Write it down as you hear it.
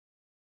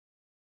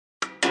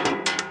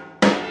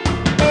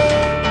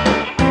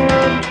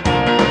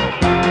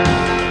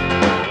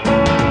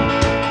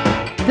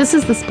This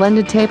is The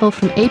Splendid Table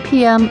from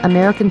APM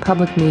American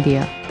Public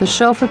Media, the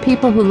show for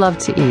people who love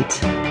to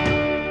eat.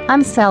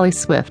 I'm Sally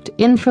Swift,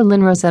 in for Lynne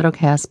Rossetto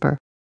Kasper.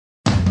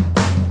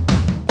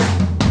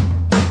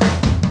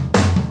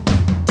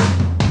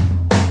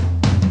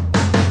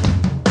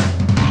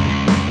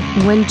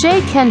 When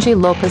J.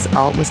 Kenji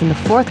Lopez-Alt was in the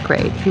 4th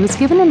grade, he was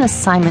given an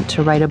assignment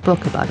to write a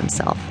book about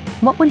himself.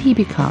 What would he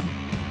become?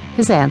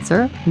 His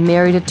answer: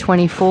 married at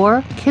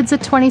 24, kids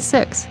at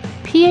 26,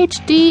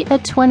 PhD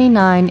at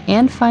 29,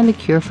 and find the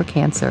cure for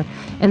cancer,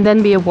 and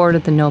then be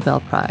awarded the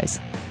Nobel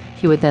Prize.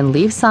 He would then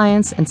leave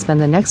science and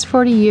spend the next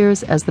 40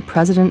 years as the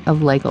president of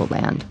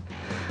Legoland.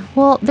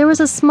 Well, there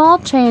was a small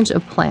change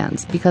of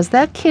plans because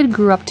that kid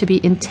grew up to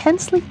be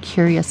intensely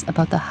curious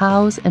about the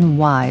hows and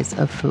whys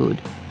of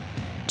food.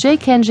 J.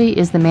 Kenji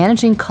is the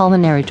managing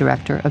culinary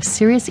director of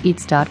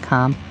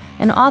SeriousEats.com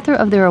and author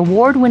of their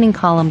award-winning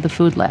column, The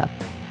Food Lab.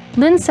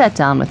 Lynne sat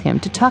down with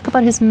him to talk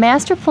about his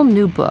masterful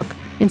new book,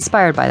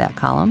 inspired by that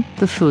column,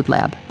 The Food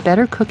Lab,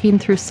 Better Cooking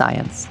Through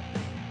Science.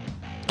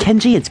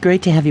 Kenji, it's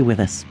great to have you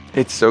with us.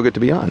 It's so good to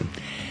be on.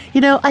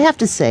 You know, I have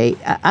to say,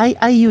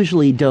 I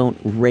usually don't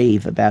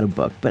rave about a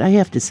book, but I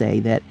have to say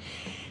that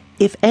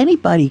if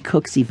anybody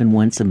cooks even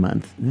once a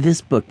month,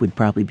 this book would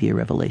probably be a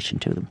revelation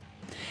to them.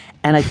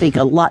 And I think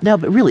a lot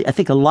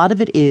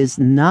of it is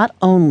not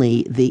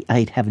only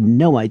I have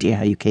no idea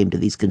how you came to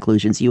these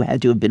conclusions. You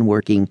had to have been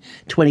working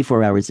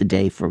 24 hours a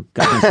day for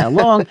God knows how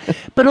long,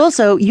 but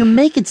also you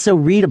make it so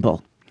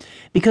readable.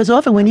 Because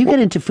often when you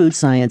get into food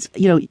science,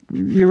 you know,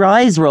 your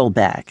eyes roll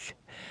back.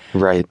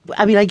 Right.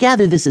 I mean, I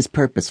gather this is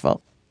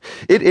purposeful.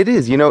 It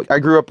is. You know, I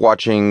grew up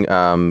watching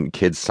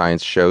kids'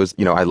 science shows.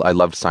 You know, I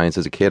loved science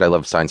as a kid. I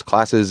loved science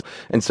classes.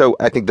 And so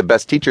I think the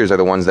best teachers are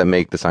the ones that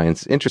make the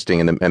science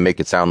interesting and make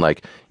it sound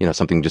like, you know,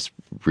 something just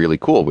really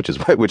cool, which is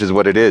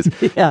what it is.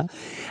 Yeah.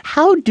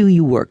 How do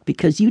you work?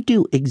 Because you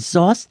do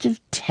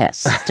exhaustive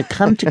tests to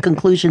come to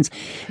conclusions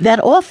that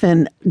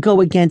often go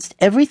against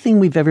everything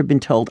we've ever been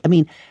told. I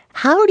mean,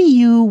 how do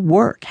you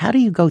work? How do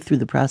you go through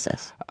the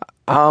process?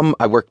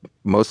 I work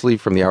mostly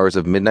from the hours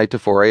of midnight to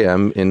 4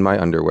 a.m. in my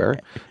underwear.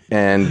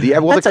 And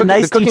that's a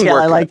nice detail.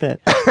 I like that.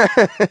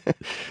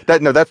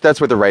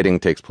 That's where the writing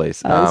takes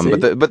place.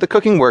 But the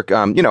cooking work,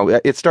 you know,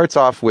 it starts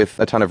off with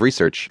a ton of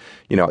research.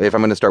 You know, if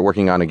I'm going to start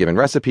working on a given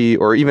recipe,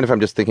 or even if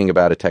I'm just thinking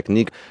about a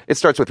technique, it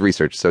starts with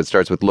research. So it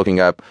starts with looking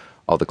up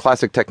all the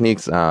classic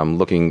techniques,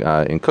 looking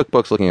in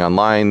cookbooks, looking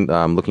online,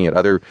 looking at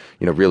other,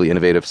 you know, really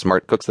innovative,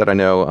 smart cooks that I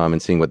know,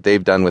 and seeing what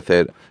they've done with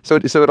it. So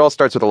it all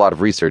starts with a lot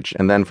of research,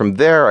 and then from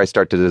there I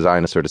start to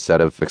design a sort of set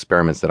of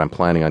experiments that I'm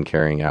planning on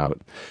carrying out.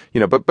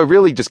 You know, but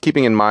really just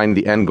keeping in mind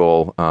the end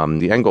goal.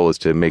 The end goal is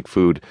to make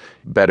food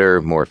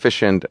better, more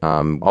efficient,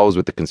 always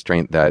with the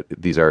constraint that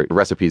these are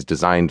recipes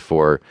designed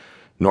for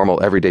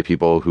normal, everyday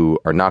people who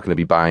are not going to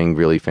be buying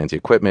really fancy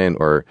equipment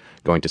or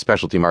going to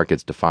specialty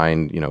markets to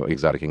find, you know,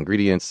 exotic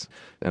ingredients.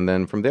 And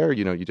then from there,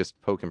 you know, you just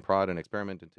poke and prod and experiment.